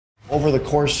Over the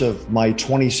course of my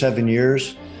 27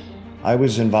 years, I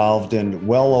was involved in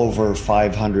well over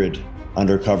 500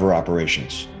 undercover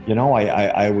operations. You know,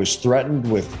 I was threatened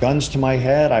with guns to my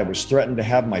head. I was threatened to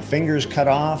have my fingers cut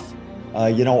off,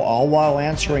 all while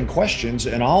answering questions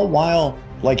and all while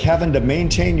like having to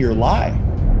maintain your lie.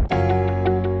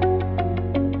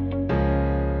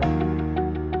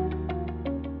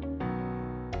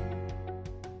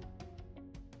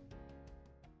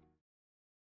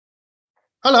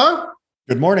 Hello.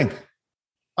 Good morning.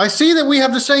 I see that we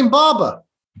have the same barber.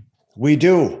 We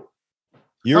do.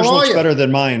 Yours looks better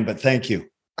than mine, but thank you.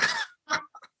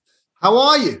 How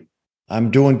are you?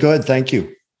 I'm doing good. Thank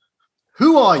you.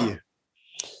 Who are you?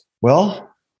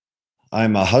 Well,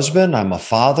 I'm a husband. I'm a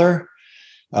father.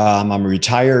 I'm a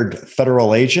retired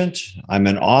federal agent. I'm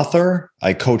an author.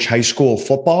 I coach high school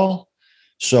football.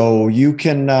 So you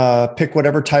can pick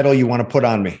whatever title you want to put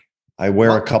on me. I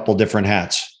wear a couple different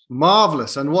hats.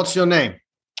 Marvelous. And what's your name?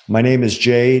 My name is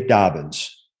Jay Dobyns.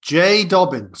 Jay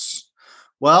Dobyns.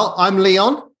 Well, I'm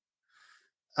Leon,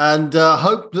 and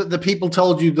hope that the people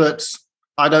told you that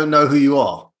I don't know who you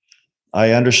are.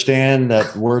 I understand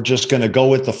that we're just going to go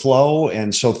with the flow.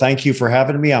 And so thank you for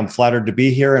having me. I'm flattered to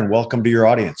be here and welcome to your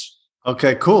audience.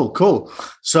 Okay, cool.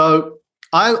 So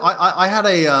I had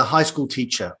a high school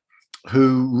teacher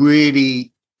who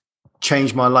really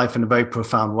changed my life in a very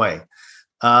profound way.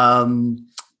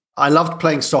 I loved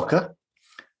playing soccer,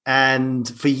 and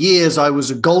for years I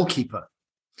was a goalkeeper.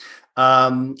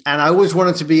 And I always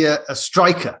wanted to be a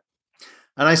striker.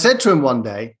 And I said to him one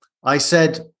day, I'd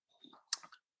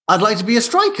like to be a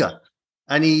striker.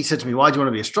 And he said to me, why do you want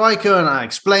to be a striker? And I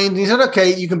explained, and he said,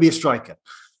 okay, you can be a striker.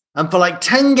 And for like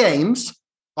 10 games,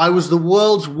 I was the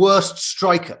world's worst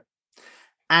striker.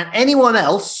 And anyone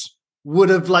else would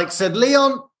have said,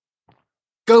 Leon,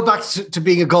 go back to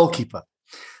being a goalkeeper.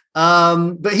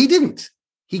 But he didn't.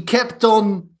 He kept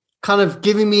on kind of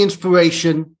giving me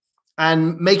inspiration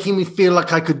and making me feel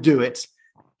like I could do it.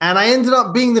 And I ended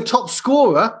up being the top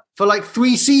scorer for like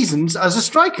 3 seasons as a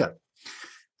striker.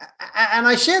 And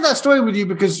I share that story with you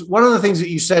because one of the things that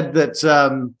you said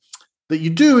that you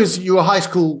do is you're a high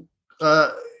school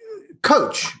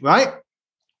coach, right?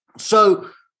 So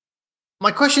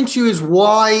my question to you is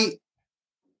why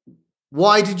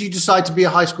did you decide to be a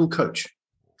high school coach?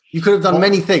 You could have done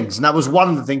many things, and that was one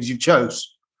of the things you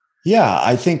chose. Yeah,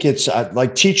 I think it's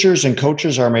like teachers and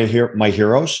coaches are my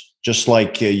heroes, just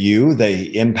like you. They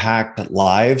impact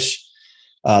lives.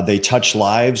 They touch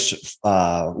lives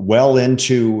well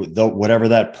into whatever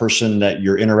that person that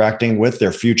you're interacting with,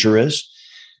 their future is.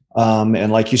 And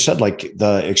like you said, like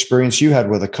the experience you had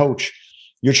with a coach,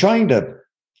 you're trying to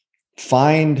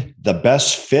find the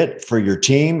best fit for your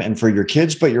team and for your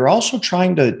kids, but you're also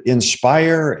trying to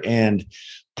inspire and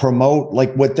promote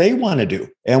like what they want to do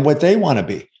and what they want to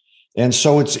be. And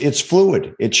so it's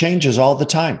fluid. It changes all the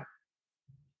time.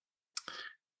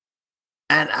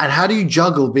 And how do you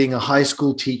juggle being a high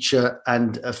school teacher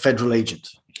and a federal agent?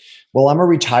 Well, I'm a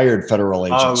retired federal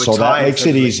agent, so that makes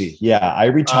it easy. Yeah, I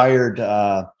retired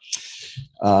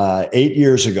 8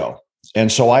 years ago.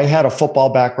 And so I had a football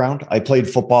background. I played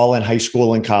football in high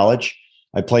school and college.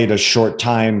 I played a short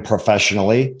time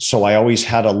professionally. So I always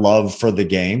had a love for the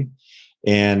game.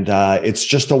 And it's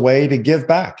just a way to give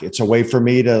back. It's a way for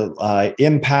me to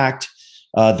impact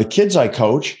the kids I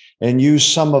coach and use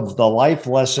some of the life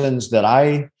lessons that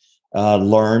I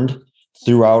learned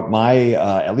throughout my,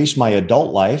 at least my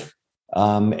adult life,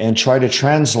 and try to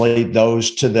translate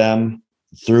those to them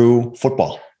through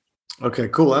football. Okay,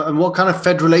 cool. And what kind of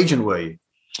federal agent were you?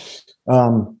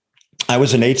 I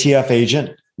was an ATF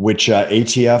agent, which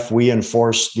ATF, we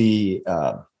enforce the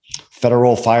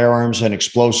federal firearms and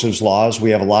explosives laws.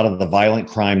 We have a lot of the violent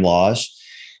crime laws.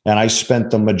 And I spent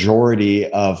the majority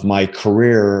of my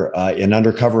career in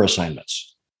undercover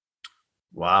assignments.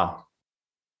 Wow.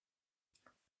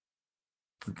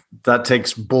 That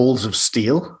takes balls of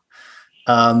steel.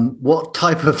 What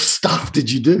type of stuff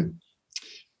did you do?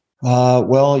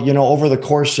 Well, over the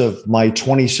course of my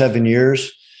 27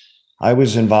 years, I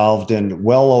was involved in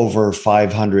well over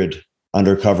 500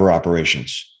 undercover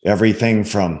operations. Everything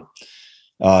from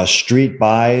street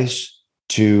buys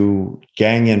to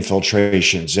gang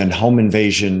infiltrations and home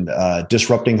invasion,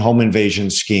 disrupting home invasion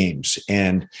schemes,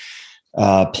 and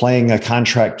playing a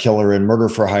contract killer in murder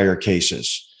for hire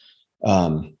cases,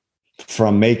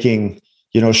 from making,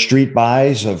 street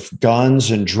buys of guns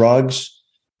and drugs.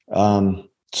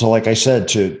 So like I said,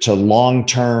 to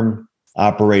long-term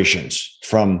operations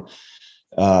from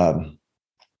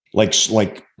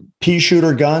like pea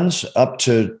shooter guns up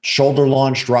to shoulder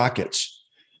launched rockets,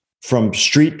 from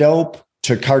street dope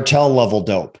to cartel level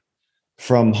dope,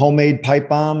 from homemade pipe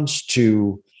bombs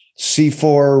to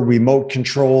C4 remote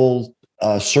control,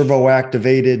 servo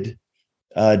activated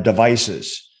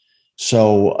devices.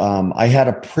 So I had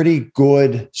a pretty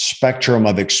good spectrum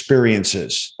of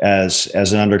experiences as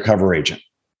an undercover agent.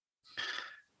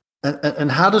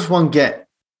 And how does one get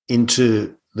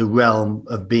into the realm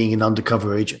of being an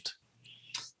undercover agent?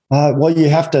 Well, you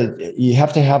have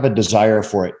to have a desire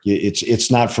for it. It's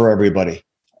not for everybody.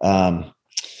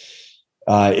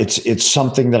 It's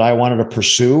something that I wanted to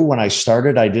pursue when I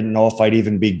started. I didn't know if I'd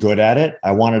even be good at it.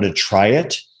 I wanted to try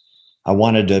it. I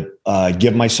wanted to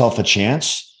give myself a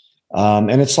chance.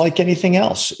 And it's like anything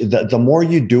else. The more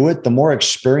you do it, the more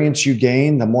experience you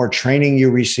gain, the more training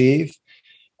you receive.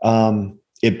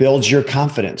 It builds your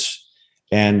confidence,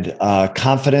 and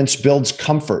confidence builds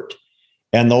comfort.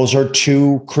 And those are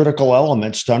two critical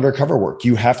elements to undercover work.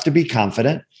 You have to be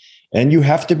confident, and you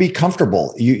have to be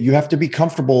comfortable. You have to be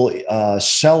comfortable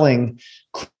selling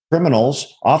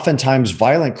criminals, oftentimes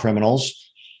violent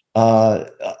criminals,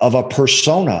 of a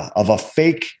persona, of a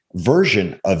fake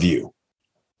version of you.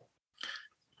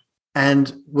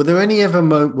 And were there ever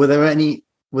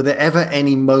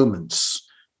any moments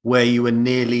where you were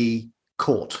nearly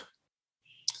caught?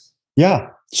 Yeah,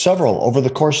 several over the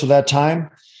course of that time.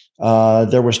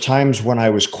 There was times when I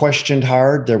was questioned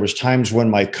hard. There was times when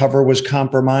my cover was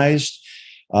compromised.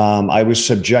 I was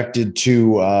subjected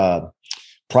to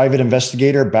private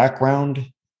investigator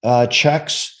background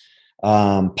checks,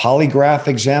 polygraph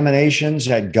examinations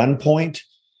at gunpoint.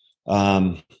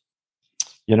 I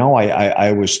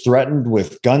was threatened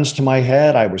with guns to my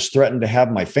head. I was threatened to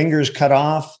have my fingers cut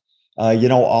off,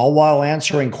 all while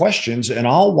answering questions, and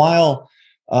all while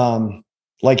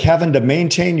having to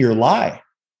maintain your lie,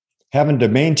 having to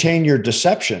maintain your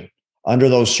deception under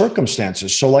those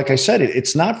circumstances. So like I said,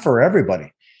 it's not for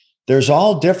everybody. There's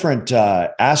all different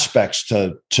aspects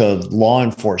to law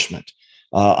enforcement.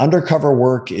 Undercover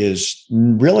work is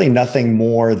really nothing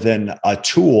more than a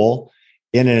tool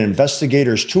in an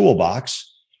investigator's toolbox.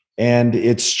 And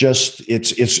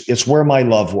it's where my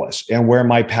love was and where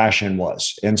my passion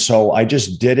was. And so I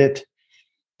just did it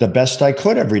the best I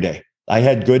could every day. I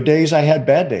had good days. I had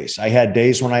bad days. I had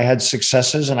days when I had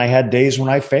successes, and I had days when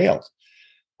I failed.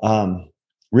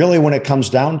 Really, when it comes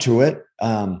down to it,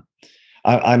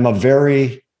 I'm a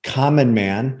very common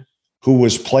man who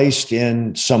was placed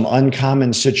in some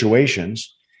uncommon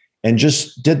situations and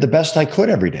just did the best I could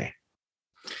every day.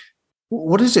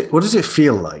 What does it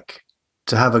feel like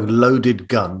to have a loaded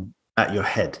gun at your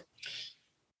head?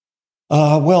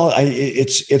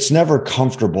 It's never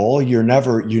comfortable. You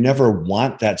never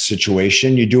want that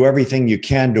situation. You do everything you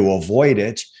can to avoid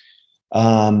it.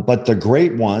 But the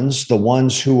great ones, the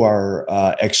ones who are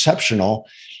exceptional,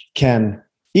 can,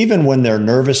 even when they're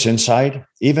nervous inside,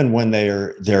 even when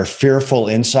they're fearful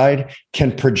inside,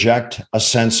 can project a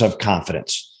sense of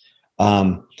confidence.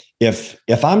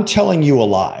 If I'm telling you a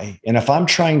lie, and if I'm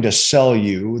trying to sell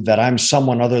you that I'm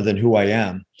someone other than who I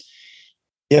am,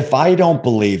 if I don't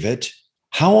believe it,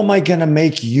 how am I going to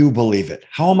make you believe it?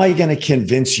 How am I going to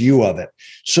convince you of it?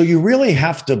 So you really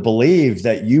have to believe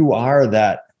that you are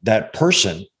that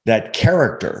person, that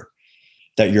character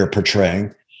that you're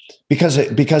portraying, because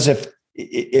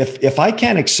if I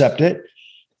can't accept it,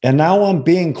 and now I'm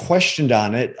being questioned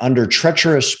on it under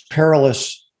treacherous,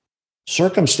 perilous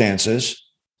circumstances,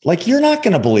 like, you're not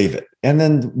going to believe it. And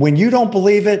then when you don't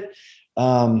believe it,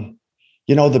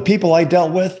 the people I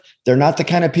dealt with, they're not the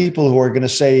kind of people who are going to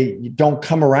say, don't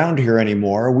come around here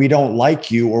anymore. We don't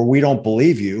like you, or we don't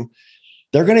believe you.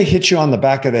 They're going to hit you on the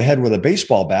back of the head with a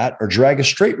baseball bat or drag a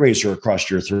straight razor across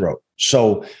your throat.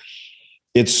 So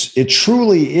it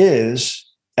truly is,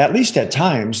 at least at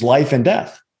times, life and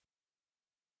death.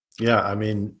 Yeah. I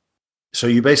mean, so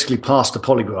you basically passed the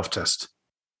polygraph test.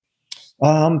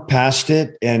 Passed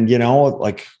it. And,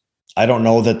 I don't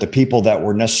know that the people that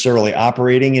were necessarily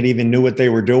operating it even knew what they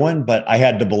were doing, but I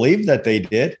had to believe that they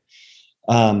did.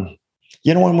 When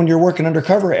you're working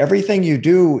undercover, everything you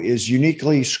do is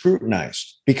uniquely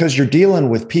scrutinized, because you're dealing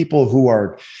with people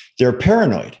they're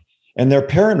paranoid, and they're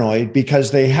paranoid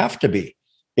because they have to be.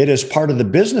 It is part of the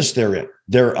business they're in.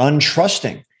 They're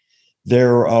untrusting.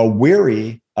 They're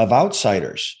weary of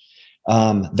outsiders.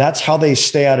 That's how they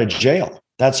stay out of jail.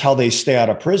 That's how they stay out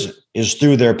of prison, is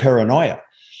through their paranoia.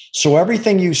 So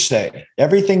everything you say,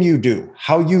 everything you do,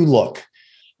 how you look,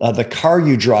 the car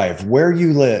you drive, where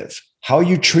you live, how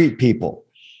you treat people,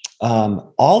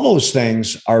 all those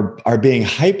things are being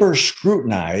hyper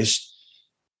scrutinized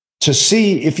to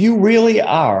see if you really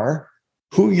are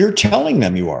who you're telling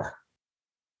them you are.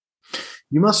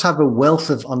 You must have a wealth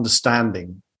of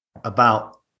understanding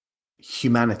about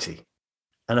humanity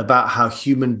and about how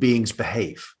human beings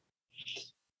behave?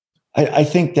 I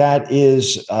think that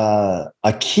is a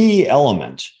key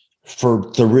element for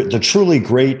the truly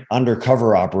great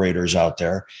undercover operators out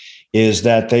there, is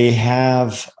that they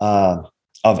have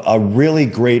a really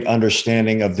great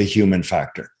understanding of the human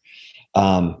factor.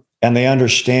 And they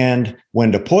understand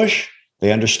when to push,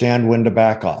 they understand when to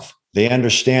back off. They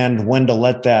understand when to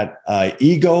let that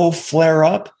ego flare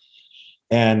up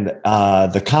and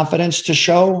the confidence to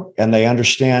show, and they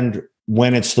understand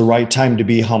when it's the right time to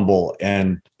be humble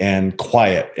and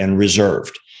quiet and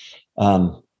reserved.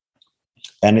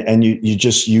 And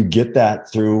you get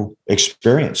that through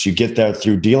experience. You get that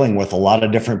through dealing with a lot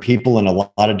of different people in a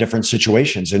lot of different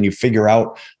situations, and you figure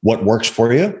out what works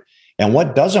for you and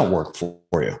what doesn't work for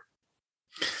you.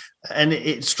 And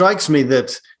it strikes me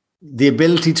that the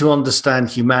ability to understand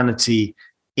humanity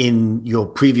in your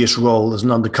previous role as an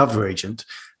undercover agent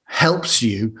helps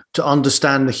you to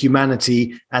understand the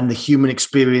humanity and the human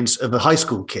experience of a high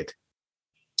school kid.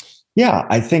 Yeah,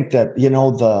 I think that,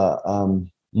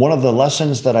 one of the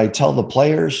lessons that I tell the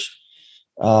players,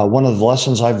 one of the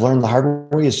lessons I've learned the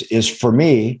hard way is for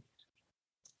me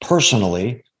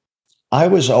personally, I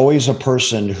was always a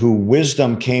person who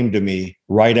wisdom came to me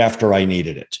right after I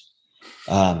needed it.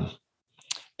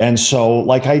 And so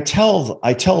like I tell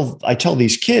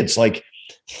these kids, like,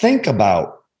 think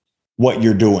about what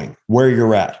you're doing, where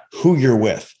you're at, who you're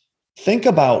with. Think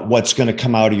about what's going to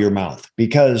come out of your mouth,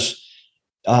 because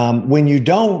when you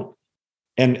don't,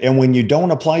 and when you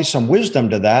don't apply some wisdom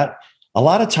to that, a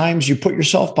lot of times you put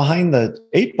yourself behind the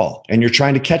 8 ball and you're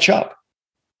trying to catch up.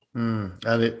 And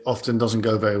it often doesn't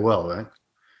go very well, right?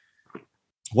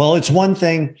 Well, it's one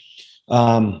thing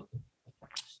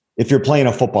if you're playing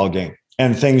a football game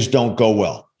and things don't go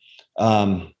well,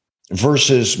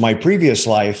 versus my previous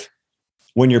life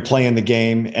when you're playing the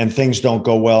game and things don't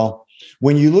go well.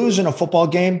 When you lose in a football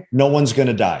game, no one's going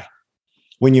to die.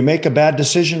 When you make a bad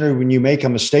decision or when you make a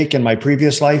mistake in my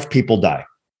previous life, people die.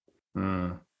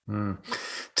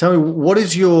 Tell me, what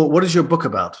is your book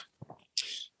about?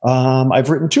 I've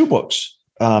written 2 books,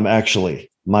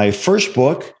 actually. My first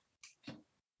book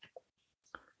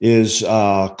is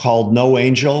called No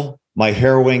Angel, My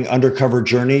Harrowing Undercover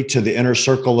Journey to the Inner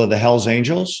Circle of the Hells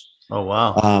Angels. Oh,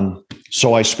 wow.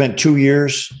 So I spent 2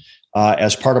 years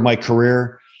as part of my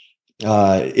career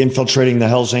infiltrating the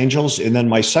Hells Angels. And then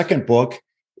my second book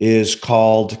is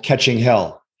called Catching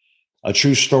Hell, a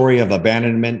true story of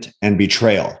abandonment and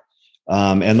betrayal.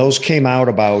 And those came out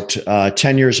about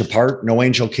 10 years apart. No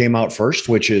Angel came out first,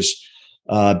 which is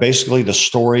basically the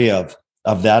story of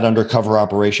that undercover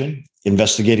operation,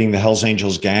 investigating the Hells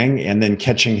Angels gang. And then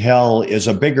Catching Hell is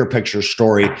a bigger picture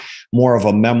story, more of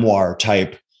a memoir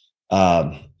type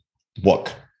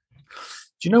book.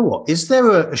 Do you know what? Is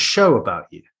there a show about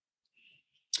you?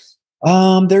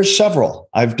 There's several.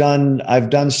 I've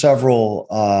done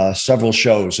several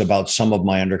shows about some of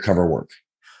my undercover work.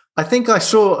 I think I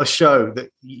saw a show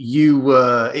that you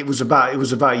were. It was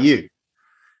about you.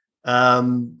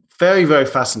 Very, very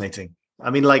fascinating.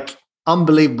 I mean, like,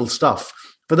 unbelievable stuff.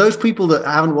 For those people that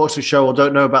haven't watched the show or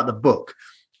don't know about the book,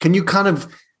 can you kind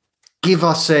of give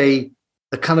us the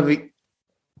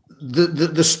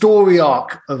story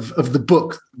arc of the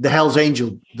book, the Hell's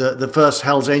Angel, the first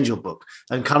Hell's Angel book,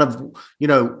 and kind of,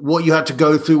 what you had to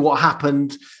go through, what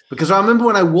happened? Because I remember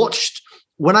when I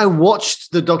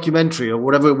watched the documentary or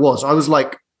whatever it was, I was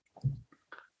like,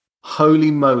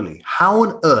 holy moly, how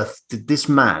on earth did this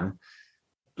man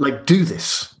do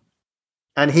this?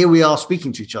 And here we are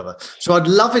speaking to each other. So I'd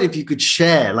love it if you could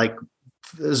share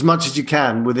as much as you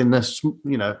can within this,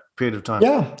 period of time.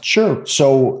 Yeah, sure.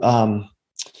 So,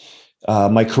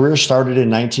 my career started in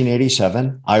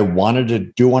 1987. I wanted to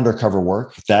do undercover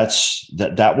work. That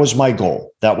was my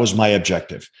goal. That was my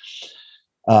objective.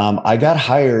 I got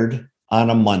hired on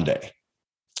a Monday.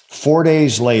 4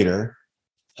 days later,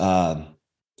 on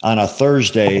a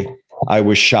Thursday, I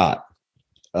was shot.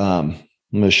 I'm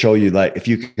going to show you that if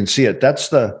you can see it. That's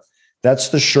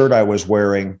the shirt I was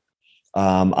wearing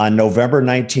on November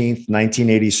 19th,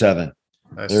 1987.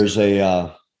 There's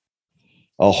a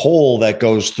hole that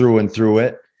goes through and through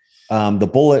it. The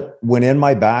bullet went in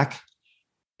my back.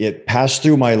 It passed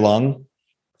through my lung.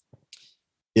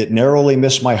 It narrowly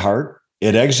missed my heart.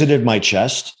 It exited my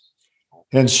chest.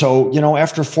 And so,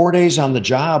 after 4 days on the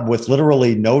job with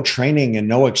literally no training and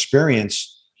no experience,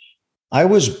 I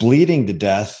was bleeding to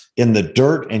death in the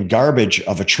dirt and garbage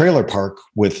of a trailer park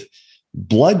with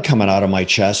blood coming out of my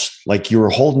chest, like you were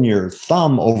holding your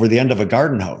thumb over the end of a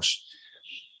garden hose.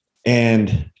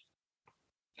 And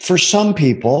for some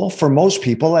people, for most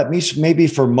people, at least maybe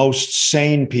for most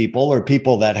sane people or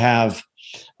people that have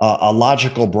a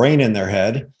logical brain in their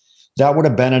head, that would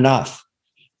have been enough.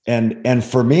 And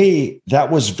for me,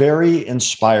 that was very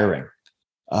inspiring.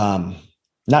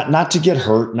 Not to get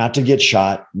hurt, not to get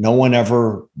shot. No one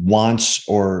ever wants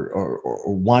or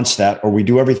wants that, or we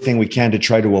do everything we can to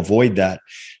try to avoid that.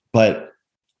 But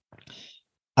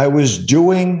I was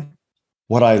doing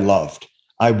what I loved.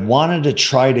 I wanted to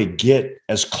try to get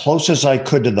as close as I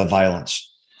could to the violence.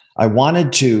 I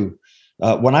wanted to,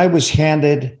 when I was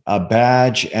handed a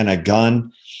badge and a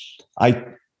gun, I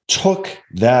took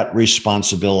that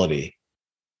responsibility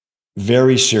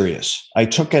very serious. I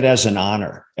took it as an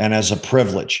honor and as a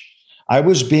privilege. I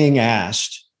was being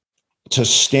asked to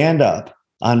stand up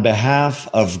on behalf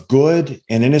of good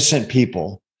and innocent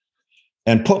people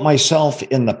and put myself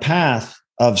in the path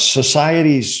of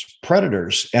society's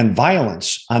predators and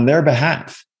violence on their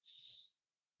behalf.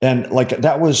 And like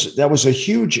that was a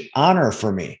huge honor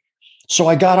for me. So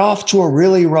I got off to a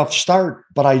really rough start,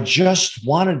 but I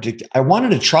wanted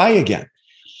to try again.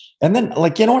 And then,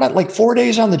 like, you know what? Like 4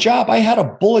 days on the job, I had a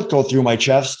bullet go through my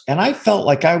chest and I felt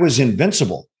like I was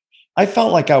invincible. I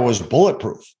felt like I was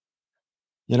bulletproof.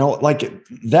 You know, like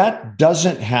that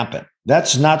doesn't happen.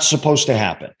 That's not supposed to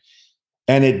happen.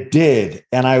 And it did.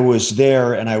 And I was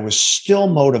there and I was still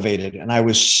motivated and I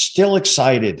was still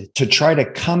excited to try to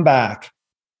come back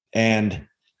and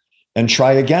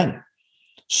try again.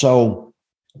 So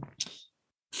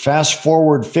fast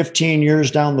forward 15 years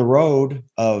down the road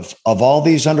of all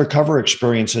these undercover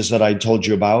experiences that I told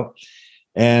you about,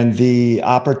 and the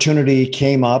opportunity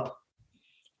came up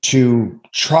to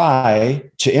try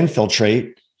to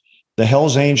infiltrate the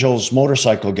Hells Angels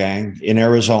motorcycle gang in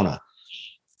Arizona.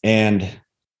 And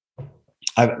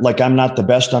I'm not the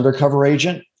best undercover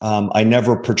agent. I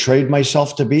never portrayed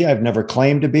myself to be. I've never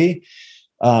claimed to be.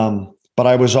 But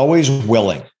I was always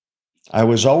willing. I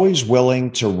was always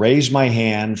willing to raise my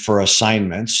hand for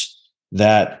assignments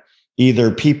that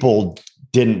either people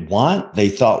didn't want, they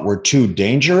thought were too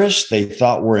dangerous, they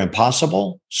thought were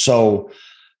impossible. So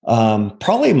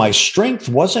probably my strength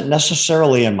wasn't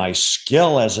necessarily in my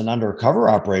skill as an undercover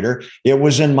operator. It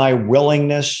was in my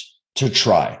willingness to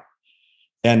try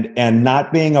and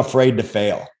not being afraid to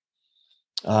fail.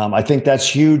 I think that's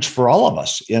huge for all of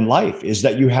us in life, is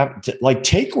that you have to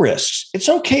take risks. It's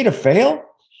okay to fail.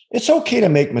 It's okay to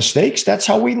make mistakes. That's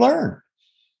how we learn.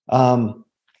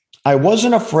 I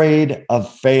wasn't afraid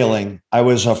of failing. I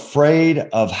was afraid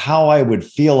of how I would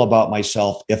feel about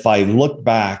myself if I looked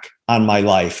back on my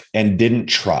life and didn't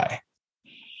try.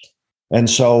 And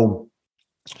so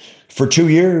for 2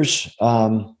 years,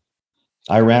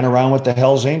 I ran around with the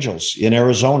Hells Angels in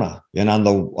Arizona and on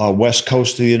the west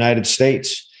coast of the United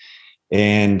States.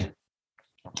 And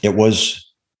it was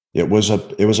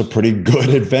a pretty good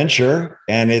adventure.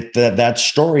 And that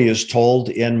story is told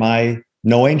in my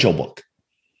No Angel book.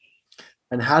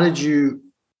 And how did you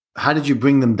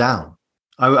bring them down?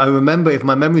 I remember, if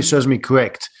my memory serves me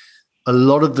correct, a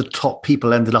lot of the top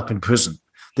people ended up in prison.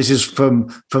 This is from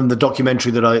the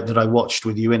documentary that I watched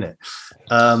with you in it.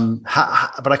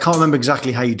 But I can't remember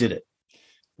exactly how you did it.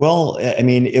 Well, I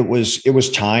mean, it was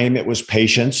time, it was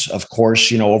patience, of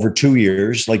course, over 2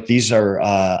 years. Like, these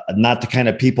are not the kind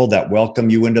of people that welcome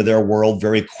you into their world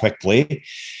very quickly.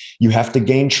 You have to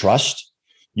gain trust.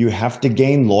 You have to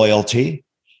gain loyalty.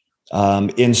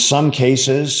 In some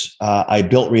cases, I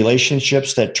built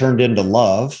relationships that turned into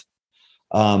love,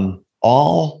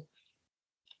 all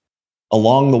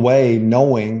along the way,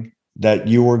 knowing that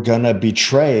you were going to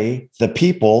betray the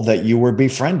people that you were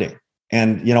befriending.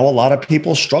 And, a lot of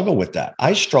people struggle with that.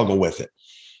 I struggle with it.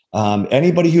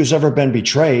 Anybody who's ever been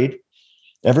betrayed,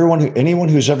 anyone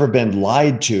who's ever been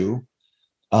lied to,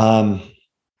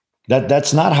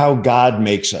 that's not how God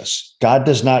makes us. God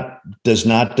does not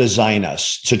design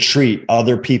us to treat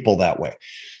other people that way.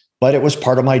 But it was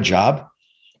part of my job.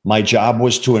 My job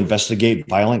was to investigate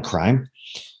violent crime.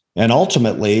 And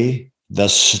ultimately, the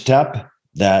step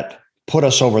that put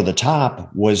us over the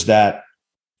top was that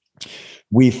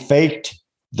we faked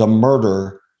the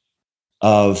murder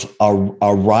of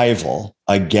a rival,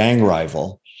 a gang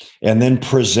rival, and then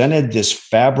presented this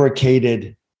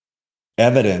fabricated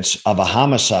evidence of a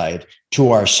homicide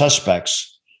to our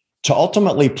suspects to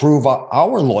ultimately prove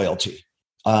our loyalty,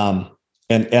 and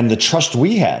the trust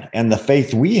we had and the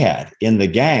faith we had in the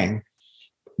gang,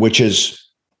 which is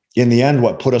in the end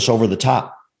what put us over the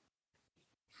top.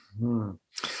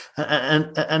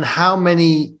 And how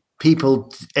many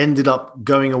people ended up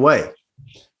going away?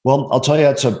 Well, I'll tell you,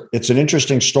 it's an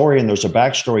interesting story, and there's a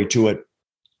backstory to it.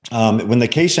 When the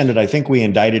case ended, I think we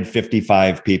indicted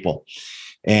 55 people,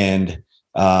 and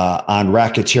on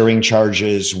racketeering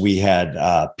charges, we had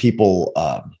people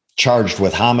charged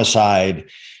with homicide.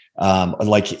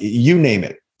 like you name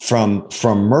it, from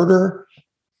murder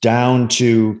down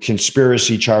to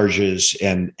conspiracy charges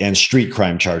and street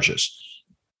crime charges.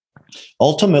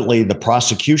 Ultimately, the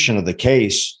prosecution of the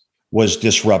case was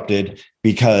disrupted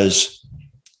because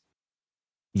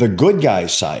the good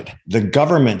guys side, the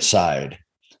government side,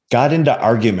 got into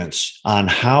arguments on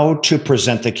how to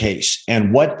present the case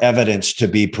and what evidence to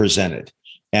be presented.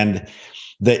 And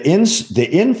the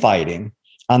infighting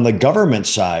on the government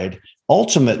side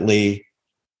ultimately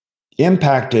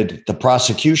impacted the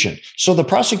prosecution. So the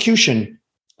prosecution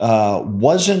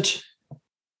wasn't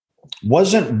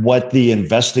what the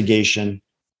investigation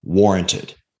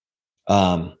warranted.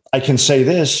 I can say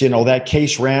this, that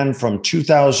case ran from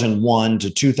 2001 to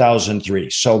 2003.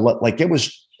 So like it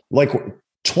was like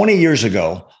 20 years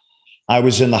ago, I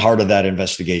was in the heart of that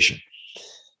investigation.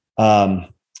 The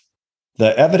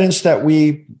evidence that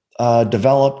we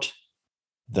developed,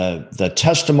 the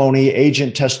testimony,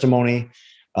 agent testimony,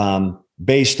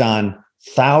 based on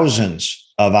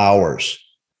thousands of hours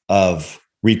of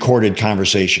recorded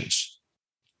conversations,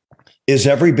 is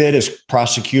every bit as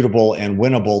prosecutable and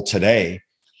winnable today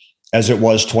as it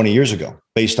was 20 years ago,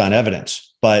 based on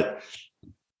evidence. But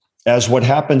as what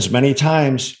happens many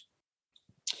times,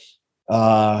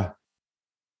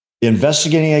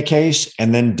 investigating a case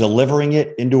and then delivering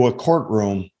it into a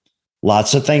courtroom,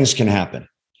 lots of things can happen.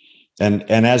 And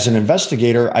as an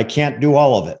investigator, I can't do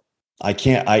all of it. I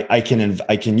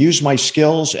can use my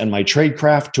skills and my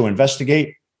tradecraft to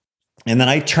investigate. And then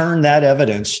I turn that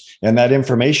evidence and that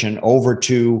information over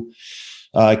to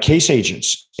case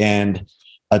agents and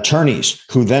attorneys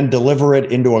who then deliver it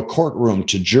into a courtroom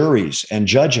to juries and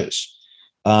judges.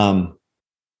 Along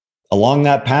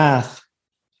that path,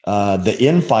 the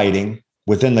infighting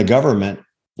within the government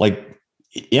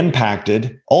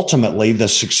impacted ultimately the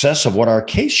success of what our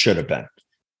case should have been.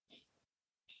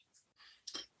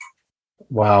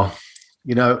 Wow.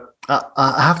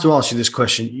 I have to ask you this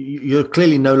question. You're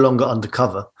clearly no longer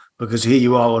undercover because here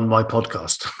you are on my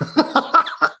podcast.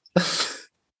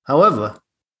 However,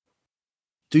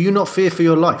 do you not fear for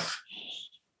your life?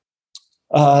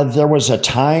 There was a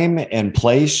time and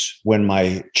place when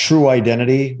my true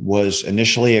identity was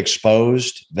initially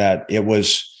exposed that it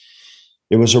was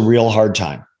a real hard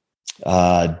time.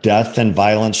 Death and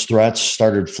violence threats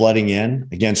started flooding in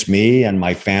against me and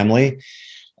my family.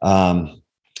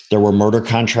 There were murder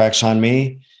contracts on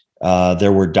me.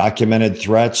 There were documented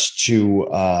threats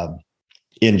to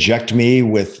inject me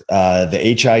with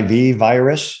the HIV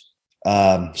virus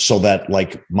so that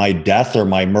my death or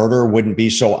my murder wouldn't be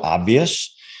so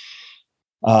obvious.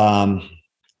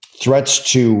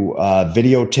 Threats to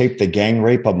videotape the gang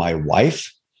rape of my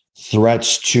wife.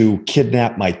 Threats to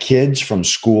kidnap my kids from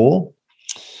school.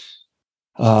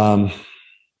 So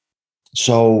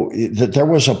there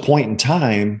was a point in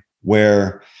time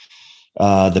where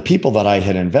the people that I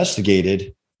had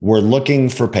investigated were looking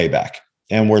for payback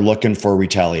and were looking for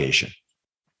retaliation.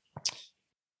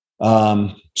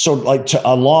 So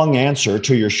a long answer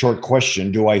to your short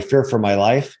question, do I fear for my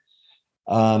life?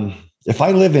 If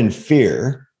I live in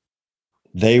fear,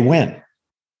 they win.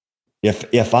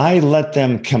 If I let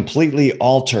them completely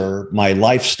alter my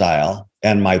lifestyle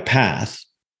and my path,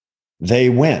 they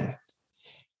win.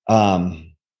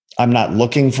 I'm not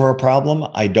looking for a problem.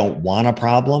 I don't want a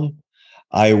problem.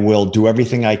 I will do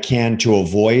everything I can to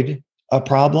avoid a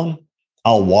problem.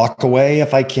 I'll walk away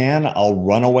if I can. I'll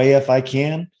run away if I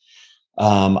can.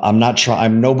 I'm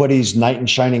nobody's knight in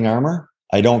shining armor.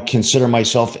 I don't consider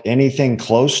myself anything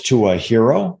close to a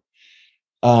hero.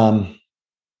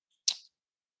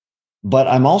 But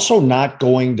I'm also not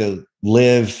going to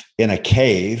live in a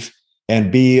cave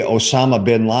and be Osama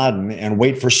bin Laden and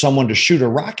wait for someone to shoot a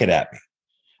rocket at me.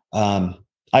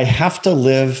 I have to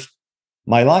live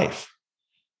my life.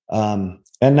 And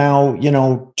now,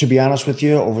 to be honest with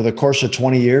you, over the course of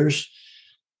 20 years,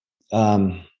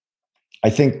 I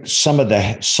think some of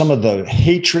the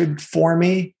hatred for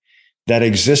me that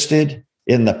existed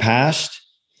in the past,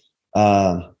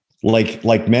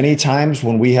 like many times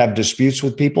when we have disputes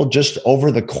with people, just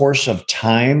over the course of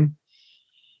time,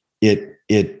 it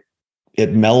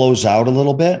mellows out a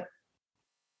little bit.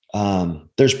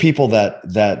 There's people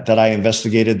that I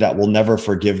investigated that will never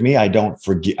forgive me. I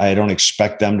don't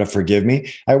expect them to forgive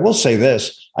me. I will say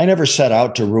this: I never set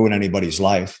out to ruin anybody's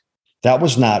life. That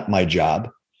was not my job.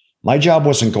 My job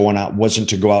wasn't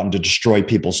to go out and to destroy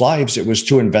people's lives. It was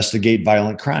to investigate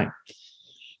violent crime.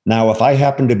 Now, if I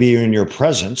happen to be in your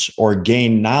presence or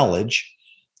gain knowledge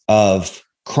of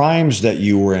crimes that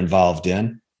you were involved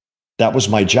in, that was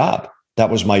my job. That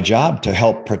was my job to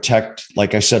help protect,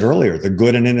 like I said earlier, the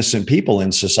good and innocent people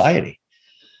in society.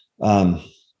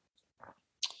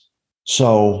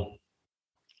 So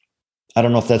I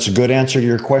don't know if that's a good answer to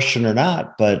your question or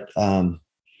not, but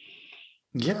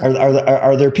Yeah.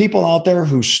 are there people out there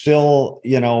who still,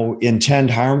 intend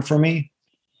harm for me?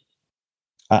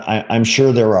 I'm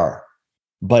sure there are.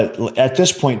 But at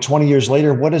this point, 20 years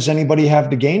later, what does anybody have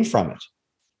to gain from it?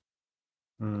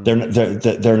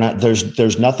 They're not,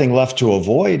 there's nothing left to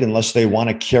avoid unless they want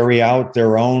to carry out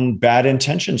their own bad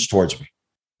intentions towards me.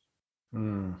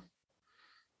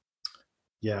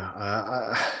 Yeah.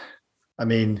 I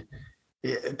mean,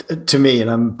 to me,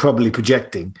 and I'm probably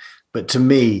projecting, but to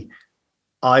me,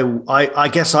 I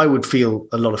guess I would feel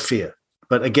a lot of fear.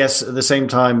 But I guess at the same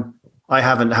time, I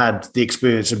haven't had the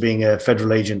experience of being a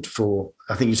federal agent for,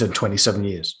 I think you said 27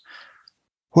 years.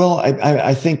 Well,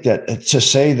 I think that to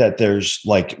say that there's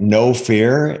like no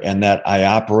fear and that I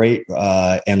operate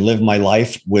and live my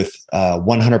life with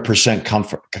 100%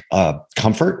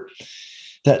 comfort,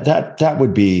 that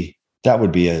would be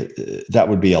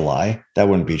a lie. That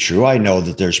wouldn't be true. I know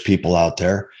that there's people out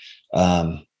there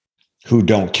who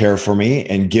don't care for me,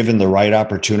 and given the right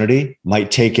opportunity, might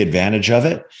take advantage of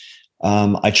it.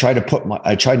 I try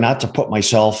not to put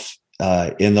myself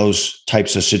in those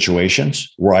types of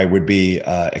situations where I would be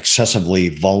excessively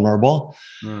vulnerable.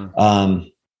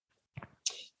 And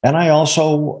I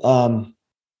also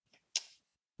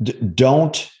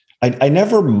I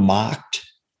never mocked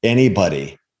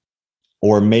anybody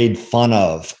or made fun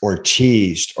of or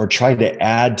teased or tried to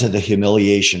add to the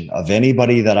humiliation of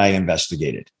anybody that I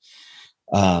investigated.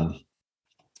 I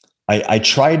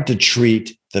tried to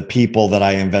treat the people that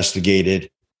I investigated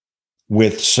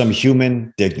with some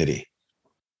human dignity.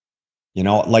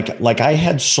 Like I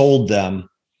had sold them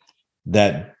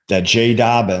that Jay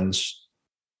Dobyns,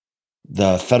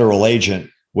 the federal agent,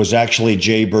 was actually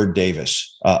Jay Bird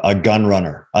Davis, a gun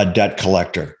runner, a debt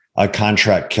collector, a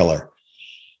contract killer.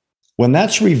 When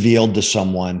that's revealed to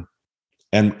someone,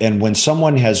 and when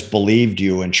someone has believed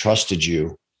you and trusted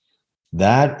you,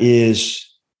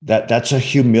 that's a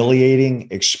humiliating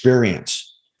experience.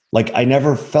 Like I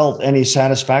never felt any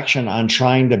satisfaction on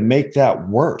trying to make that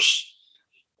worse.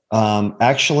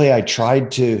 Actually, I tried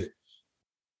to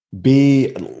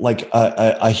be like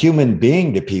a human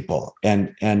being to people,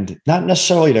 and not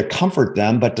necessarily to comfort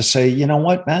them, but to say, you know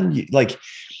what, man,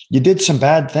 you did some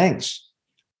bad things.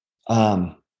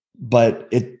 But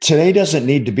today doesn't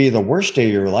need to be the worst day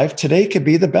of your life. Today could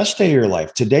be the best day of your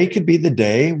life. Today could be the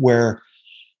day where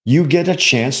you get a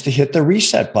chance to hit the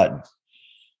reset button.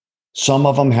 Some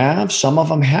of them have, some of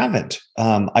them haven't.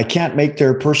 I can't make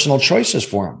their personal choices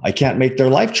for them. I can't make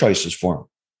their life choices for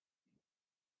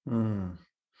them.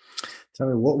 Tell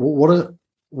me,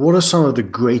 what are some of the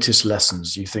greatest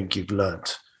lessons you think you've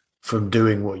learned from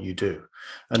doing what you do?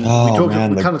 And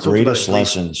the greatest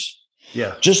lessons.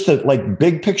 Yeah, just the like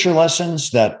big picture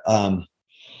lessons that that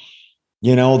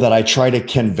I try to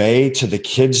convey to the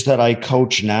kids that I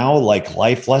coach now, like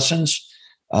life lessons.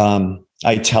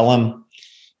 I tell them,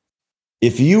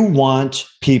 if you want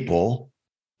people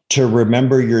to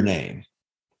remember your name,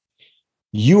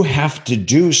 you have to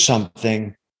do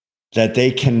something that they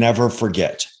can never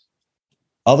forget.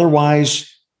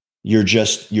 Otherwise, you're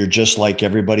just like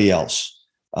everybody else.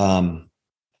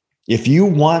 If you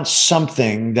want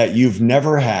something that you've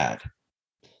never had,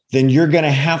 then you're going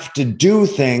to have to do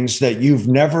things that you've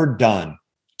never done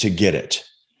to get it.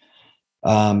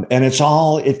 And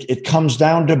it comes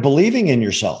down to believing in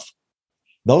yourself.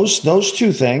 Those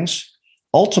two things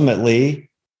ultimately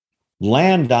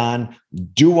land on,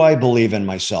 do I believe in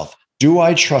myself? Do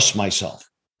I trust myself?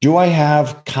 Do I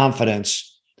have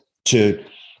confidence to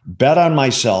bet on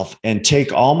myself and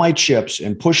take all my chips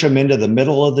and push them into the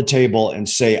middle of the table and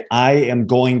say, I am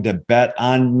going to bet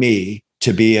on me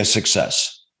to be a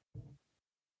success?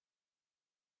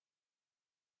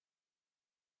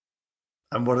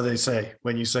 And what do they say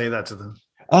when you say that to them?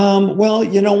 Well,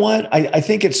 you know what? I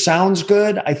think it sounds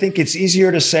good. I think it's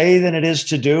easier to say than it is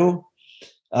to do.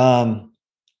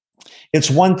 It's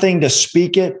one thing to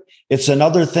speak it. It's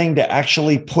another thing to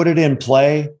actually put it in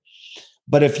play.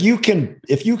 But if you can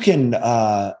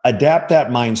adapt that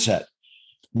mindset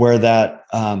where that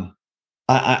I'm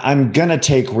going to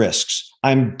take risks.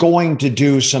 I'm going to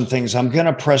do some things. I'm going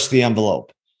to press the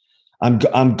envelope.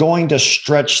 I'm going to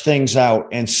stretch things out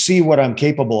and see what I'm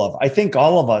capable of. I think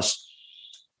all of us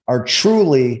are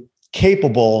truly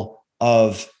capable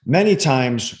of many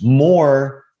times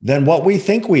more than what we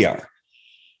think we are.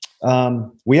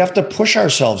 We have to push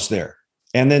ourselves there.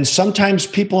 And then sometimes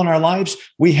people in our lives,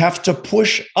 we have to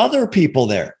push other people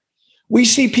there. We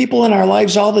see people in our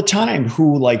lives all the time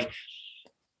who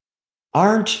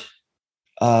aren't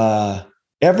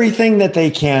everything that they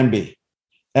can be.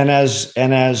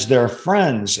 as their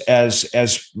friends,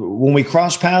 as when we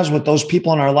cross paths with those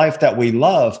people in our life that we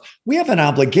love, we have an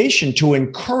obligation to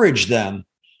encourage them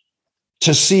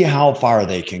to see how far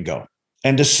they can go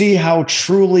and to see how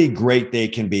truly great they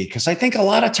can be. Because I think a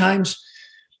lot of times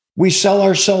we sell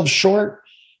ourselves short,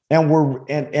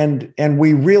 and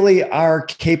we really are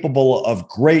capable of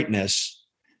greatness.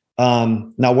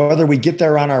 Now, whether we get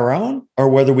there on our own or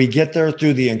whether we get there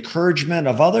through the encouragement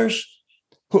of others,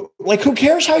 who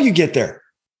cares how you get there?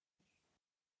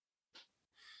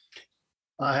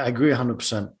 I agree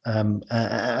 100%.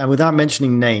 And without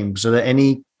mentioning names, are there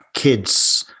any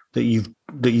kids that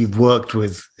you've worked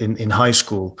with in high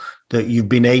school that you've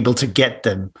been able to get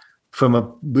them from a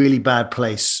really bad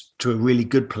place to a really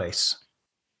good place?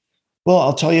 Well,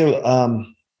 I'll tell you.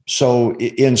 So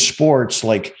in sports,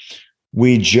 like,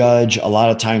 we judge a lot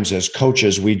of times as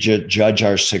coaches, we judge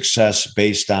our success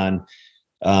based on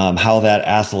how that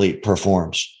athlete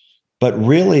performs. But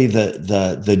really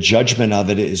the judgment of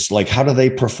it is like, how do they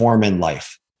perform in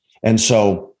life? And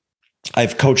so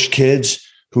I've coached kids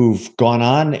who've gone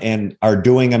on and are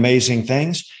doing amazing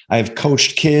things. I've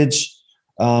coached kids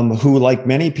who, like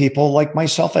many people, like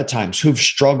myself at times, who've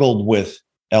struggled with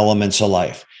elements of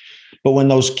life. But when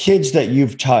those kids that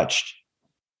you've touched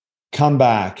come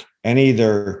back and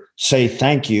either say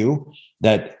thank you,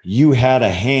 that you had a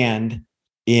hand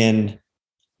in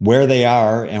where they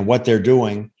are and what they're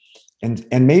doing,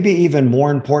 and maybe even more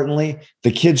importantly,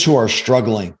 the kids who are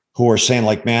struggling, who are saying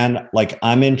like, man, like,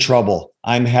 I'm in trouble,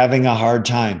 I'm having a hard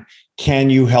time,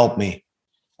 can you help me?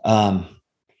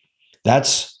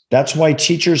 That's why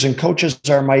teachers and coaches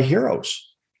are my heroes.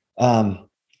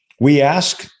 We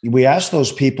ask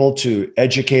those people to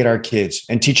educate our kids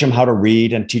and teach them how to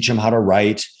read and teach them how to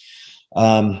write.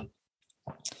 But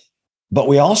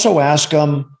we also ask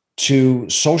them to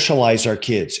socialize our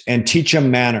kids and teach them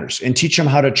manners and teach them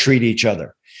how to treat each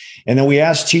other. And then we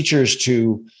ask teachers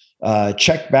to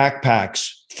check backpacks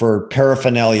for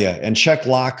paraphernalia and check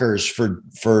lockers for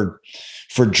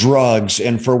drugs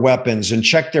and for weapons, and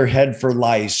check their head for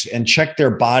lice and check their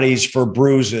bodies for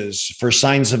bruises, for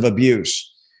signs of abuse.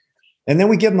 And then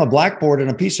we give them a blackboard and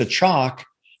a piece of chalk,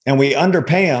 and we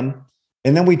underpay them.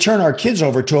 And then we turn our kids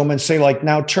over to them and say, like,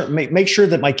 now make sure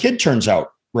that my kid turns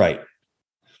out right.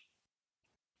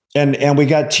 And we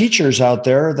got teachers out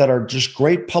there that are just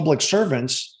great public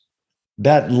servants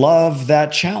that love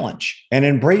that challenge and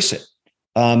embrace it,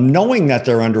 knowing that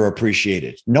they're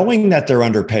underappreciated, knowing that they're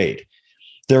underpaid,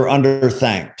 they're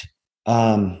underthanked.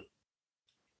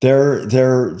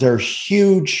 They're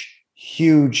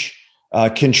huge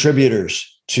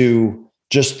contributors to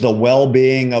just the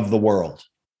well-being of the world.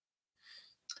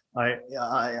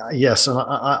 Yes, and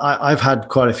I've had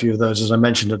quite a few of those, as I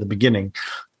mentioned at the beginning.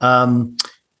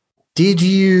 Did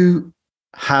you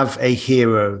have a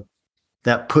hero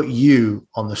that put you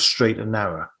on the straight and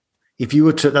narrow? If you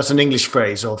were to, that's an English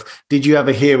phrase of, did you have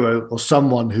a hero or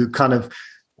someone who kind of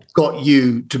got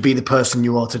you to be the person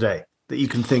you are today that you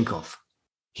can think of?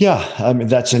 Yeah, I mean,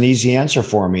 that's an easy answer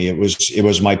for me. It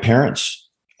was my parents.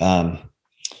 And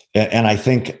I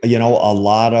think, a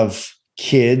lot of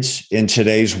kids in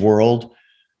today's world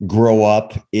grow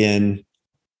up in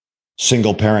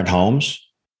single parent homes.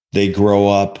 They grow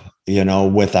up,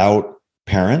 without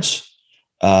parents.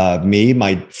 For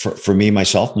me,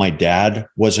 myself, my dad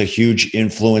was a huge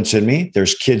influence in me.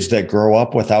 There's kids that grow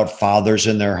up without fathers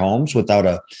in their homes,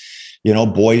 without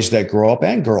boys that grow up,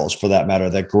 and girls for that matter,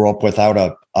 that grow up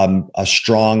without a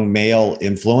strong male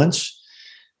influence.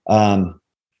 And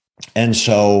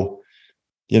so,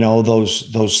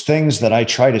 those things that I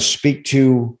try to speak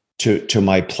to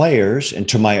my players and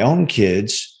to my own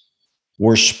kids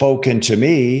were spoken to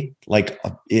me, like,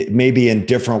 it maybe in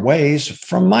different ways,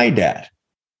 from my dad.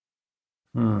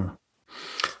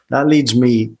 That leads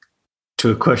me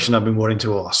to a question I've been wanting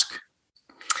to ask.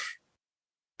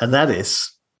 And that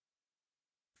is,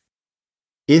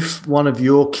 if one of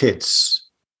your kids,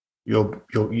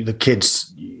 the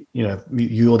kids,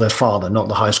 you're their father, not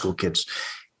the high school kids.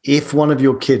 If one of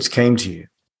your kids came to you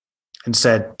and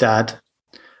said, Dad,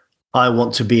 I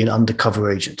want to be an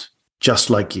undercover agent,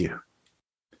 just like you,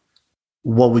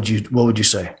 what would you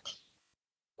say?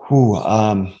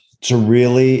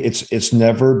 It's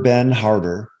never been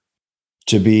harder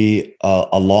to be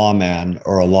a lawman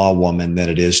or a lawwoman than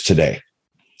it is today.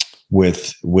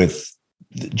 With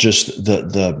just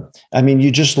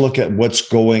you just look at what's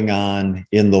going on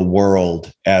in the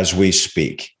world as we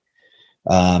speak.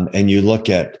 And you look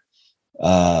at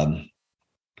the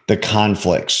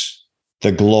conflicts,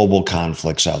 the global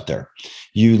conflicts out there.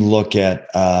 You look at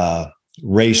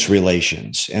race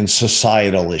relations and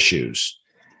societal issues.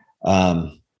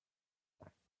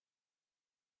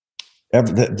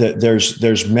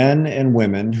 There's men and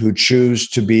women who choose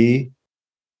to be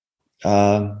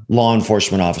law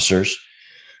enforcement officers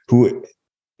who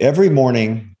every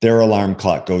morning their alarm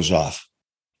clock goes off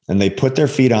and they put their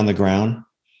feet on the ground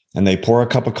and they pour a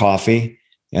cup of coffee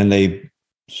and they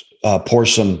pour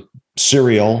some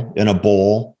cereal in a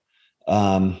bowl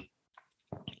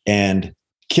and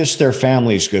kiss their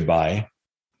families goodbye,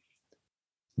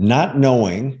 not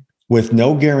knowing, with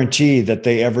no guarantee that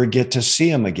they ever get to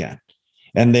see them again.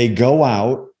 And they go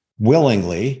out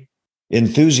willingly,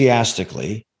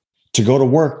 enthusiastically, to go to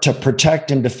work to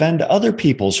protect and defend other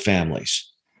people's families.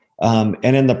 And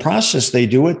in the process, they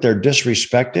do it. They're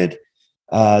disrespected.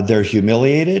 They're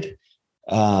humiliated.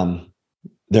 They're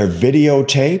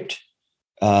videotaped.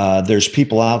 There's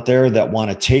people out there that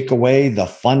want to take away the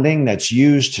funding that's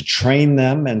used to train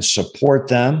them and support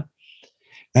them.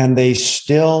 And they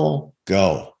still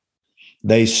go.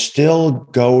 They still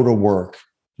go to work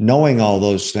knowing all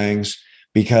those things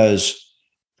because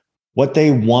what they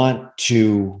want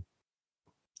to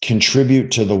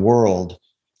contribute to the world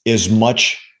is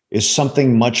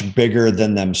something much bigger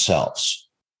than themselves.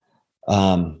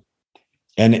 And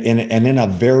in a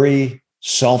very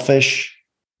selfish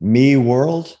me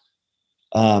world,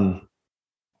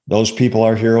 those people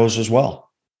are heroes as well.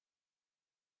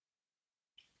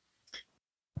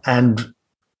 And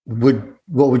what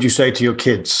would you say to your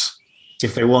kids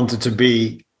if they wanted to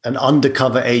be an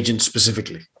undercover agent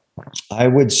specifically? I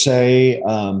would say,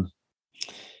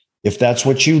 if that's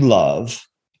what you love,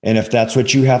 and if that's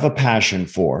what you have a passion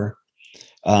for,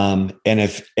 and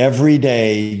if every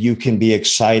day you can be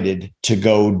excited to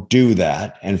go do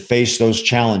that and face those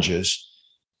challenges,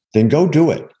 then go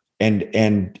do it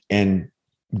and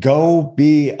go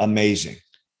be amazing.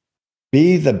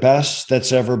 Be the best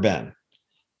that's ever been.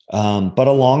 But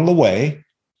along the way,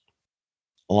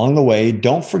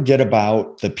 don't forget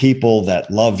about the people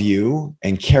that love you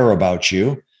and care about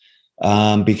you.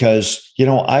 Because,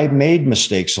 I made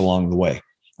mistakes along the way.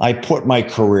 I put my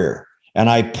career and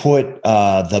I put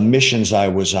the missions I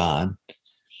was on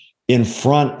in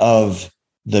front of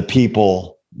the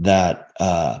people that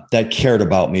cared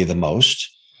about me the most.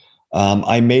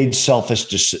 I made selfish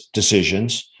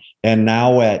decisions. And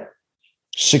now at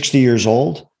 60 years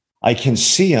old, I can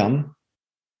see them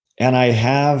and I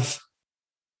have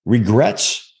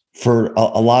regrets for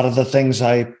a lot of the things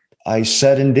I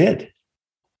said and did.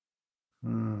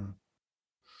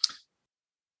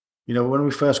 When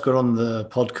we first got on the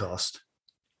podcast,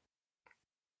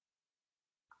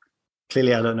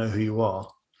 clearly I don't know who you are,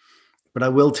 but I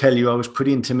will tell you I was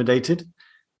pretty intimidated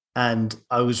and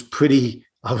I was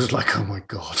like, oh my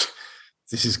God,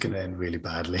 this is going to end really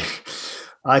badly.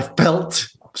 I felt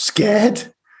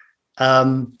scared.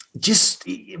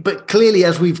 But clearly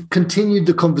as we've continued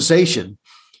the conversation,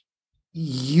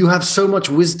 you have so much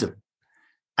wisdom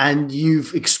and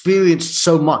you've experienced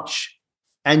so much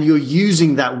and you're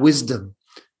using that wisdom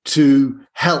to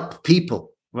help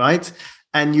people, right?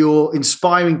 And you're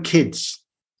inspiring kids,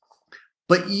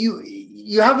 but you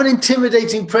have an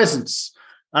intimidating presence.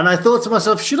 And I thought to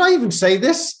myself, should I even say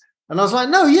this? And I was like,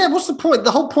 no, yeah, what's the point?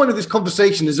 The whole point of this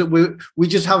conversation is that we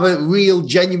just have a real,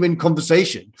 genuine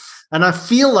conversation. And I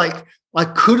feel like I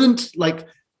couldn't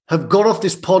have got off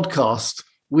this podcast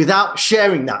without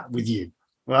sharing that with you,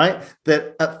 right?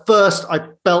 That at first I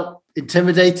felt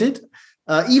intimidated,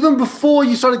 even before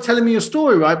you started telling me your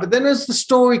story, right? But then as the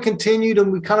story continued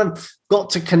and we kind of got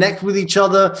to connect with each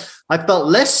other, I felt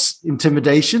less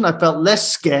intimidation. I felt less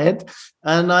scared.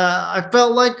 And I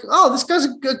felt like, oh, this guy's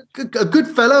a good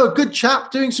fellow, a good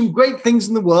chap doing some great things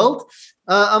in the world.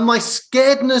 And my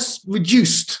scaredness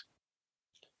reduced.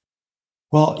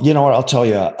 Well, you know what? I'll tell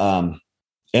you,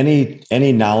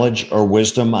 any knowledge or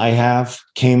wisdom I have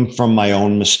came from my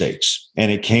own mistakes and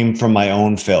it came from my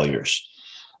own failures.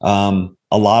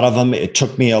 A lot of them, it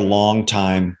took me a long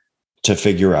time to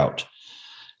figure out.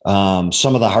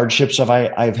 Some of the hardships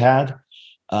I've had,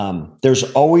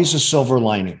 there's always a silver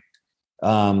lining.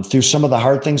 Through some of the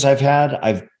hard things I've had,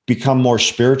 I've become more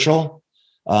spiritual.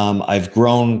 I've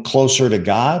grown closer to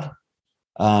God.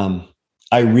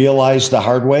 I realized the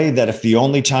hard way that if the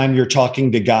only time you're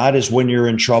talking to God is when you're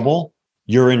in trouble,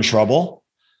 you're in trouble.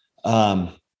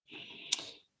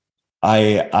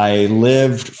 I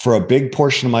lived for a big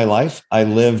portion of my life. I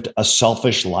lived a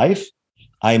selfish life.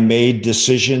 I made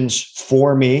decisions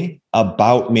for me,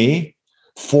 about me,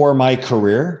 for my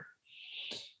career.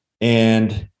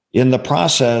 And in the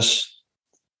process,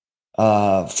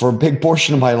 for a big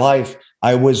portion of my life,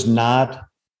 I was not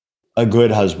a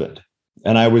good husband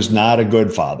and I was not a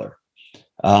good father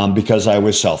because I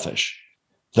was selfish.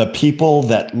 The people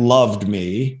that loved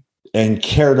me and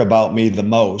cared about me the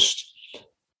most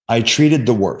I treated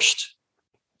the worst.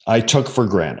 I took for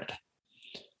granted.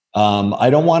 I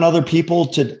don't want other people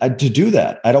to do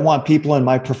that. I don't want people in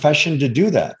my profession to do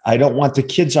that. I don't want the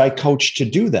kids I coach to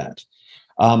do that.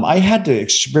 I had to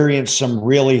experience some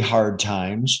really hard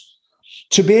times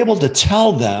to be able to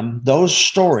tell them those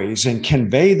stories and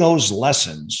convey those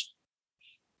lessons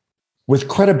with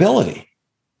credibility.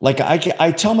 Like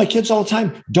I tell my kids all the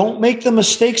time, don't make the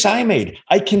mistakes I made.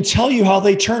 I can tell you how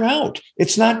they turn out.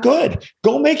 It's not good.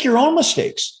 Go make your own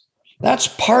mistakes. That's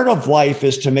part of life,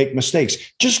 is to make mistakes.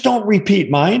 Just don't repeat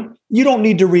mine. You don't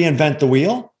need to reinvent the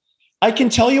wheel. I can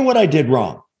tell you what I did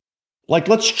wrong. Like,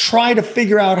 let's try to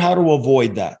figure out how to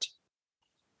avoid that.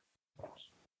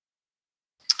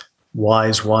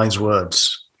 Wise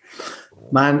words,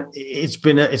 man. It's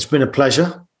been a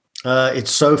pleasure.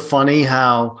 It's so funny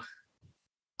how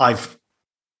I've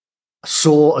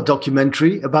saw a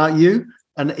documentary about you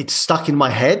and it's stuck in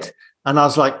my head. And I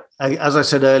was like, as I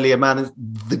said earlier, man,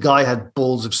 the guy had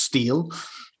balls of steel.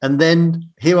 And then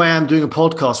here I am doing a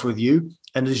podcast with you.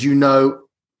 And as you know,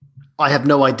 I have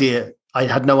no idea. I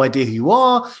had no idea who you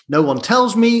are. No one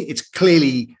tells me. It's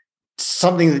clearly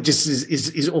something that just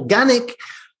is organic.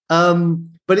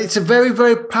 But it's a very,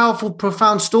 very powerful,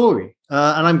 profound story.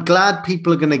 And I'm glad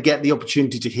people are going to get the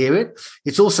opportunity to hear it.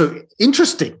 It's also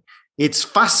interesting. It's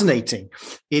fascinating.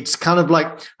 It's kind of like,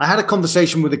 I had a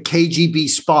conversation with a KGB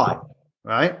spy,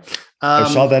 right? I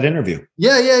saw that interview.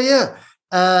 Yeah.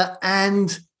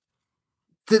 And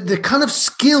the kind of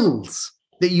skills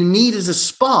that you need as a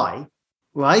spy,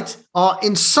 right, are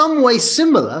in some way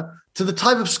similar to the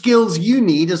type of skills you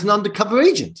need as an undercover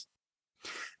agent.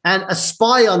 And a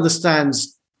spy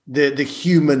understands the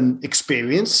human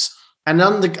experience, and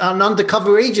an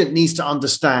undercover agent needs to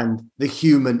understand the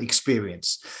human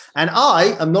experience. And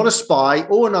I am not a spy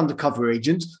or an undercover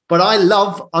agent, but I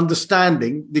love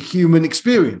understanding the human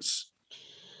experience.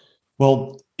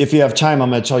 Well, if you have time, I'm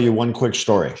going to tell you one quick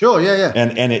story. Sure, yeah.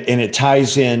 And it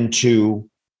ties into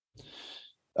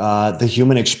the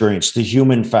human experience, the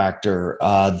human factor,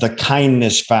 the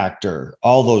kindness factor,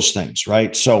 all those things,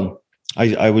 right? So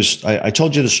I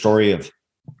told you the story of,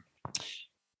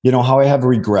 how I have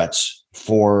regrets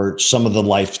for some of the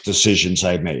life decisions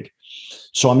I've made.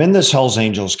 So I'm in this Hells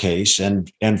Angels case,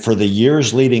 and for the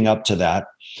years leading up to that,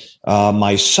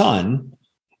 my son,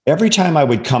 every time I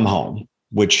would come home,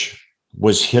 which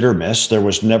was hit or miss, there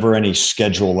was never any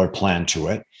schedule or plan to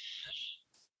it,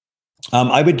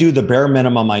 I would do the bare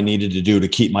minimum I needed to do to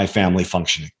keep my family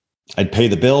functioning. I'd pay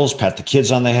the bills, pat the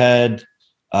kids on the head,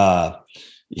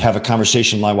 have a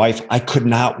conversation with my wife. I could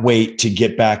not wait to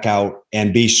get back out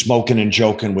and be smoking and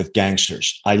joking with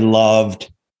gangsters. I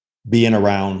loved being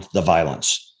around the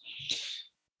violence.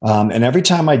 And every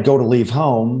time I'd go to leave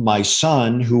home, my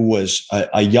son, who was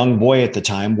a young boy at the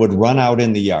time, would run out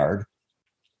in the yard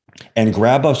and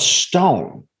grab a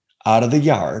stone out of the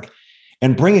yard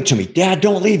and bring it to me. Dad,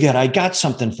 don't leave yet. I got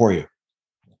something for you.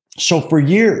 So for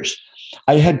years,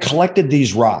 I had collected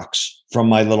these rocks from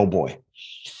my little boy.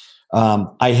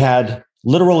 I had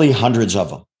literally hundreds of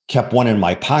them, kept one in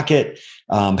my pocket,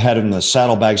 had them in the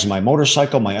saddlebags of my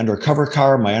motorcycle, my undercover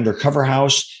car, my undercover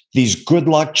house, these good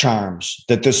luck charms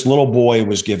that this little boy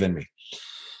was giving me.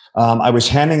 I was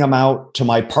handing them out to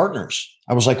my partners.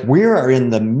 I was like, we are in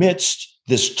the midst,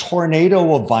 this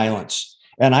tornado of violence.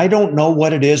 And I don't know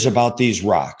what it is about these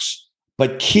rocks,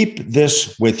 but keep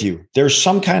this with you. There's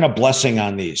some kind of blessing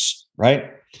on these,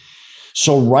 right?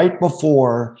 So right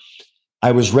before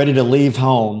I was ready to leave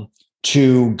home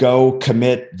to go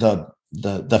commit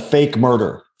the fake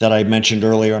murder that I mentioned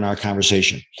earlier in our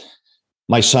conversation,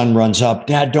 my son runs up,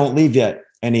 Dad, don't leave yet.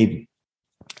 And he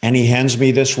hands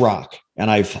me this rock,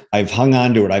 and I've hung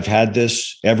on to it. I've had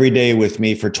this every day with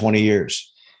me for 20 years.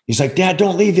 He's like, Dad,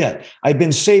 don't leave yet. I've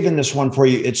been saving this one for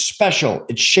you. It's special.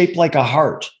 It's shaped like a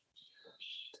heart.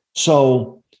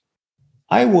 So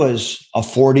I was a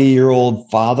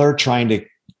 40-year-old father trying to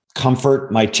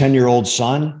comfort my 10-year-old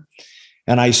son.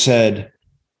 And I said,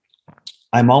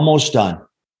 I'm almost done.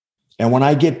 And when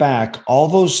I get back, all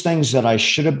those things that I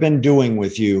should have been doing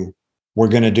with you, we're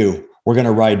going to do. We're going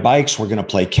to ride bikes. We're going to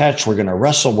play catch. We're going to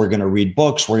wrestle. We're going to read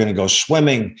books. We're going to go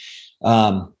swimming.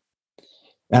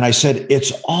 And I said,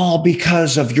 it's all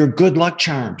because of your good luck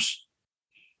charms.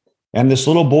 And this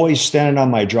little boy's standing on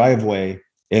my driveway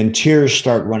and tears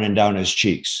start running down his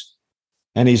cheeks.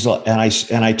 And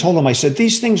I told him, I said,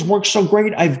 these things work so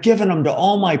great. I've given them to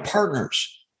all my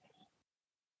partners.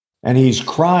 And he's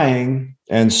crying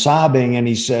and sobbing. And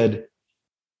he said,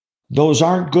 those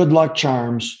aren't good luck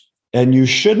charms. And you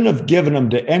shouldn't have given them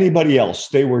to anybody else.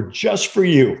 They were just for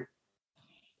you.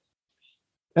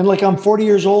 And like, I'm 40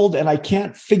 years old and I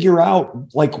can't figure out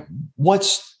like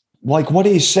what's like what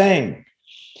he's saying.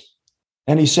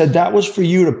 And he said, that was for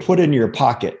you to put in your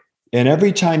pocket. And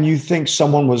every time you think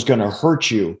someone was going to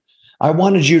hurt you, I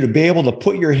wanted you to be able to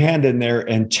put your hand in there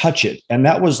and touch it. And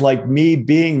that was like me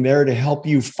being there to help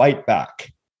you fight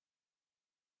back.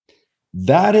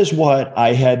 That is what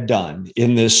I had done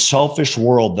in this selfish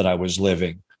world that I was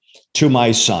living to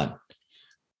my son.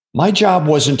 My job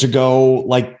wasn't to go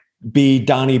like be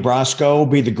Donnie Brasco,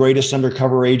 be the greatest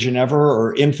undercover agent ever,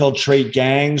 or infiltrate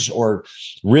gangs, or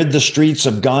rid the streets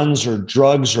of guns or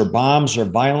drugs or bombs or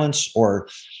violence, or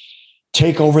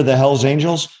take over the Hells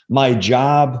Angels. My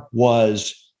job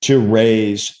was to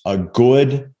raise a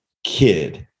good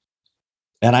kid.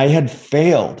 And I had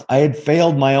failed. I had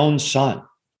failed my own son.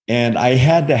 And I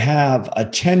had to have a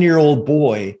 10-year-old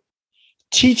boy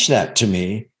teach that to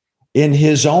me in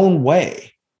his own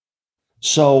way.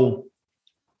 So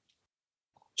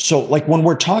like when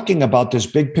we're talking about this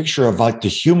big picture of like the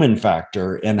human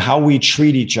factor and how we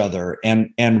treat each other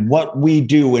and what we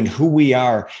do and who we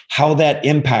are, how that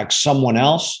impacts someone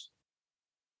else,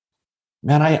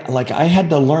 man, I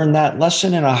had to learn that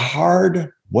lesson in a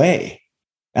hard way.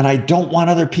 And I don't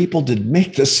want other people to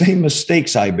make the same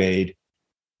mistakes I made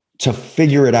to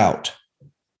figure it out.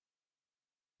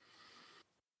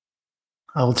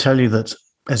 I will tell you that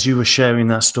as you were sharing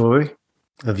that story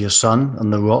of your son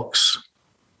and the rocks,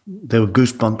 there were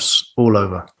goosebumps all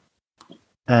over.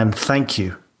 And thank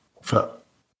you for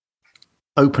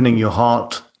opening your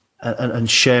heart and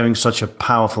sharing such a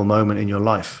powerful moment in your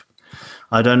life.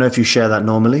 I don't know if you share that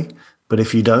normally, but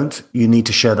if you don't, you need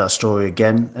to share that story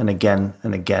again and again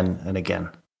and again and again.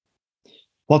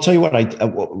 Well, I'll tell you what,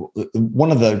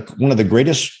 one of the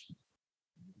greatest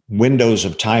windows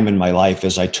of time in my life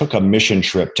is I took a mission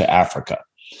trip to Africa.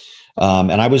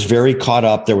 And I was very caught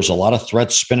up. There was a lot of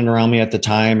threats spinning around me at the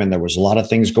time, and there was a lot of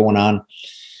things going on.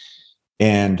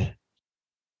 And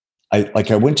I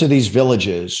went to these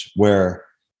villages where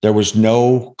there was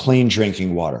no clean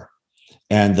drinking water,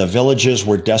 and the villages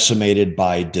were decimated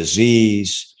by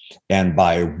disease and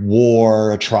by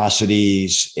war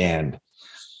atrocities and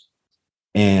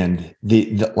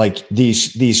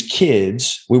these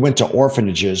kids. We went to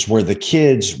orphanages where the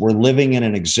kids were living in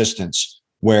an existence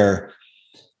where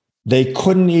they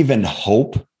couldn't even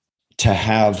hope to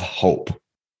have hope,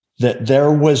 that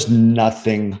there was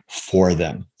nothing for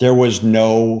them. There was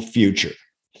no future.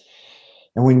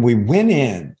 And when we went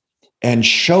in and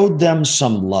showed them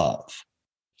some love,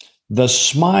 the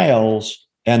smiles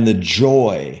and the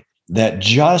joy that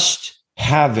just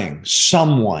having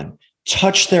someone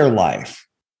touch their life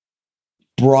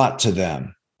brought to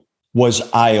them was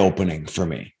eye-opening for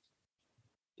me.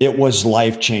 It was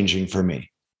life-changing for me.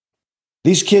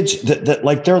 These kids, that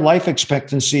like their life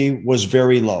expectancy was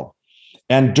very low.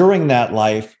 And during that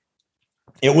life,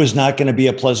 it was not going to be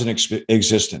a pleasant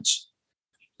existence.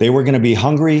 They were going to be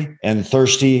hungry and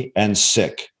thirsty and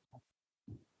sick.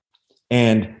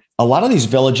 And a lot of these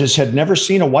villages had never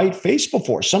seen a white face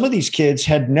before. Some of these kids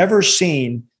had never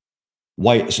seen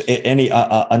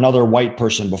another white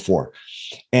person before.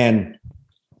 And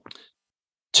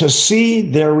to see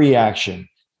their reaction,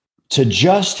 to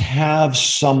just have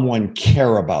someone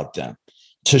care about them,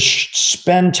 to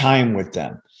spend time with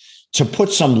them, to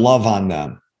put some love on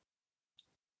them,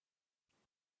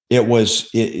 it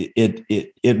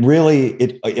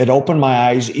really opened my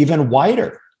eyes even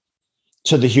wider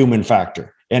to the human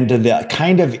factor and to the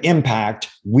kind of impact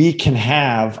we can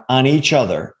have on each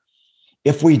other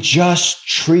if we just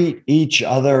treat each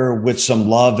other with some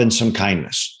love and some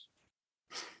kindness.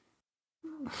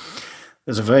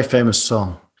 There's a very famous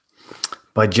song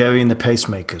by Jerry and the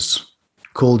Pacemakers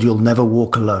called You'll Never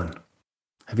Walk Alone.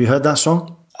 Have you heard that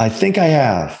song? I think I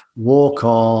have. Walk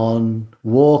on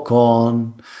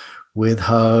with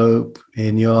hope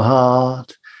in your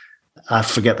heart. I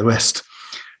forget the rest,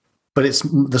 but it's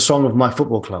the song of my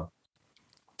football club.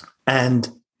 And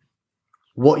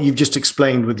what you've just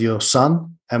explained with your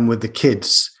son and with the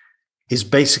kids is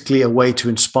basically a way to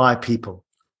inspire people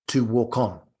to walk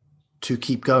on, to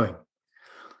keep going.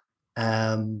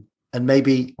 And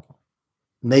maybe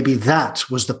that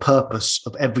was the purpose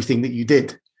of everything that you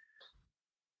did.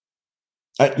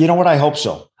 You know what? I hope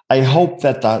so. I hope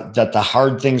that the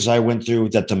hard things I went through,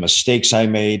 that the mistakes I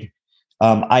made,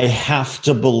 I have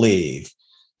to believe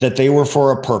that they were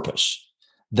for a purpose,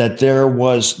 that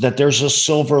there's a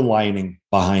silver lining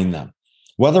behind them.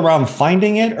 Whether I'm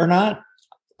finding it or not,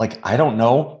 like, I don't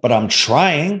know, but I'm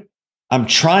trying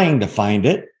to find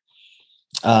it.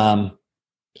 And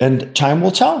time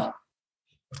will tell.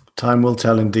 Time will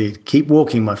tell indeed. Keep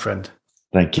walking, my friend.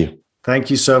 Thank you. Thank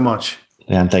you so much.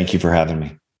 And thank you for having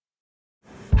me.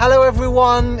 Hello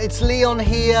everyone, it's Leon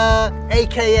here,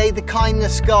 aka the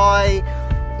Kindness Guy.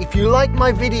 If you like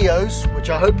my videos,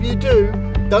 which I hope you do,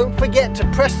 don't forget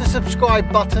to press the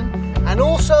subscribe button and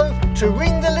also to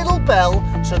ring the little bell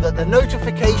so that the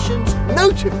notifications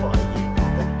notify you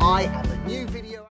that I have